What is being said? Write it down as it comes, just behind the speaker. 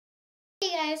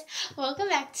guys, welcome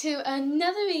back to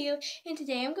another video, and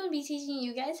today I'm going to be teaching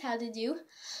you guys how to do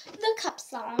the cup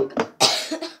song.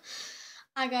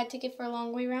 I got a ticket for a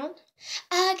long way round.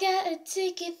 I got a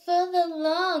ticket for the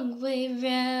long way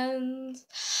round.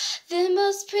 The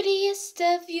most prettiest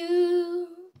of you.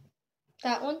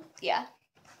 That one? Yeah.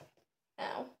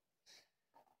 Ow.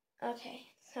 Okay,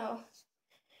 so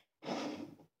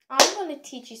I'm going to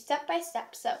teach you step by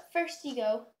step. So first you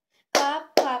go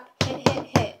clap, clap, hit,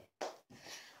 hit, hit.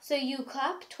 So you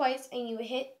clap twice and you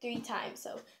hit 3 times.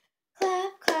 So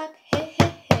clap, clap, hit,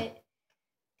 hit, hit.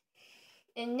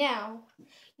 And now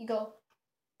you go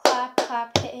clap,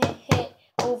 clap, hit, hit, hit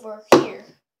over here.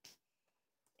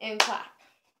 And clap.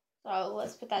 So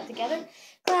let's put that together.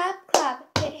 Clap,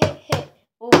 clap, hit, hit, hit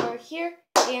over here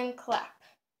and clap.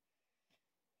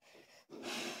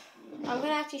 I'm going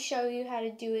to actually show you how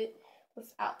to do it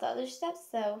without the other steps.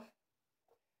 So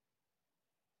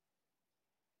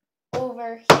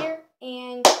over here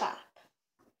and clap.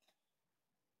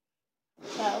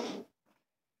 So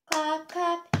clap,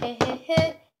 clap, hit, hit,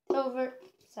 hit over.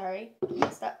 Sorry,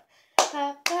 messed up.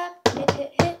 Clap, clap, hit,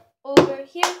 hit, hit over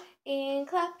here and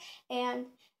clap. And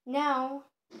now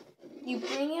you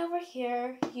bring it over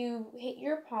here. You hit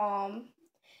your palm.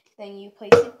 Then you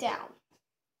place it down.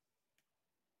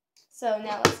 So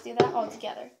now let's do that all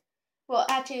together. Well,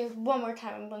 actually, one more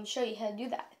time. I'm going to show you how to do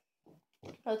that.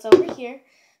 So it's over here,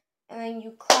 and then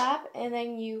you clap, and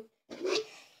then you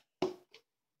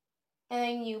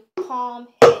palm,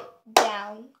 hit,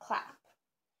 down, clap.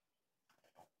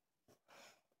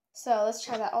 So let's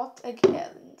try that all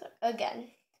again.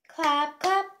 Clap,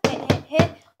 clap, hit, hit,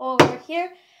 hit over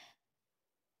here.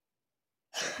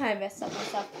 I messed up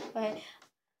myself. But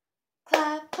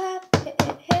clap, clap, hit,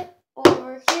 hit, hit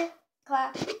over here.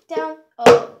 Clap, down,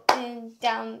 up, and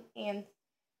down, and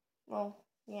well,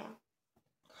 yeah.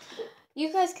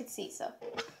 You guys could see, so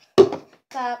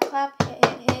clap, clap, hit,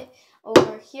 hit, hit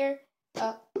over here,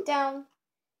 up, down,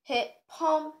 hit,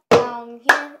 palm, down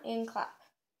here, and clap.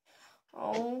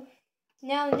 Oh.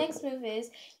 Now the next move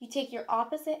is you take your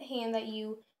opposite hand that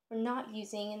you were not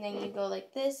using, and then you go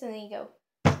like this, and then you go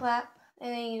clap,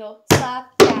 and then you go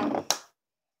slap, down.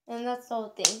 And that's the whole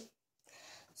thing.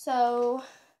 So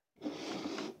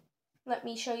let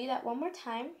me show you that one more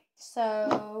time.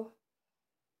 So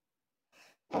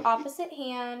opposite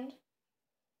hand,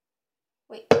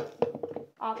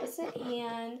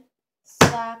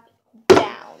 slap,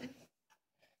 down.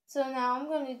 So now I'm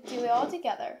going to do it all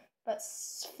together, but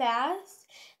fast,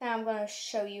 and I'm going to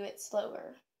show you it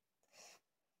slower.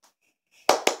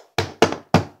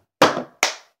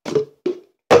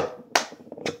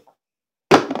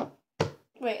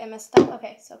 Wait, I messed up.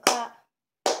 Okay, so clap.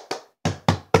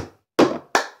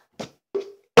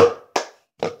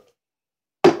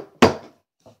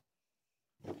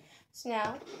 So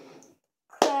now,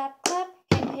 clap, clap,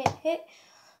 hit, hit, hit,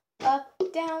 up,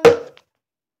 down.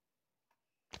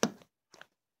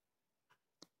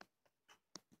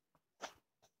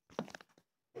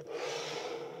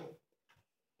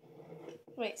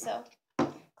 Wait, so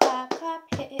clap, clap,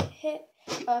 hit, hit, hit,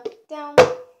 up, down,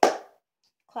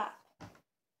 clap.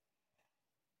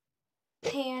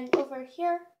 Hand over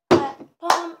here, clap,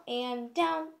 palm, and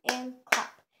down, and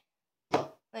clap.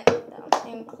 And down,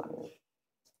 and clap.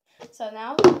 So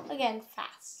now, again,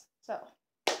 fast. So.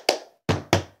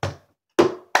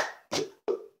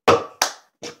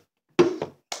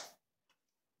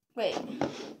 Wait.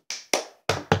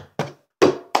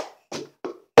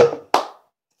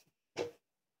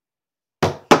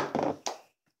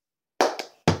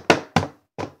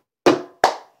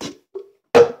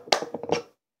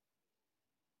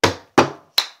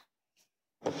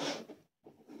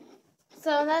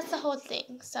 So that's the whole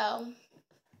thing. So,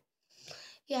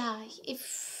 yeah,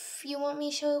 if you want me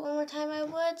to show it one more time, I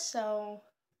would. So,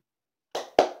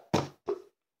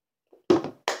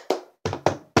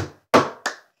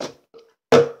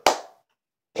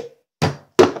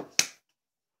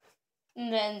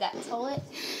 and then that's all it.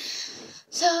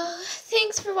 So,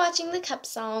 thanks for watching the cup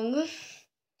song.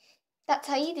 That's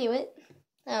how you do it.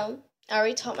 I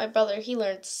already taught my brother. He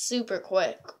learned super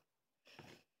quick.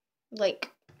 Like,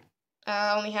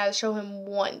 I only had to show him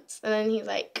once. And then he's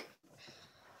like,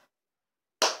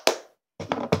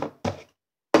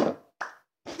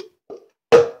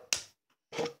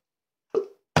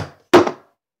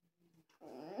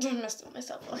 I messed up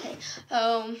myself. Okay.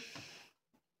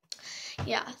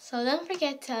 Yeah. So don't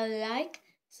forget to like,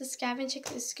 subscribe, and check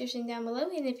the description down below.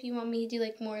 And if you want me to do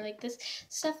like more like this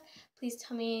stuff, please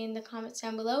tell me in the comments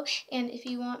down below. And if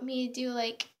you want me to do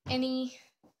like any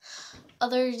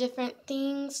other different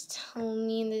things, tell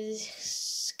me in the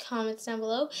comments down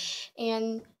below.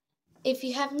 And if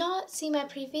you have not seen my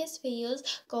previous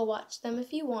videos, go watch them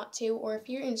if you want to, or if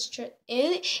you're interested.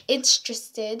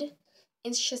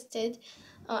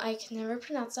 I can never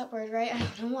pronounce that word right. I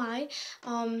don't know why.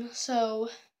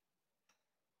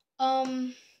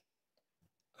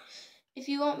 If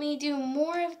you want me to do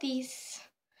more of these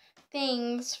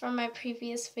things from my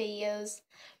previous videos,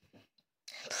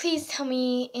 please tell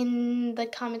me in the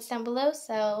comments down below.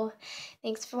 So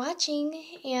thanks for watching,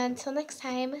 and until next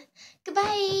time,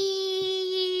 goodbye.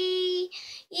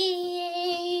 Yeah.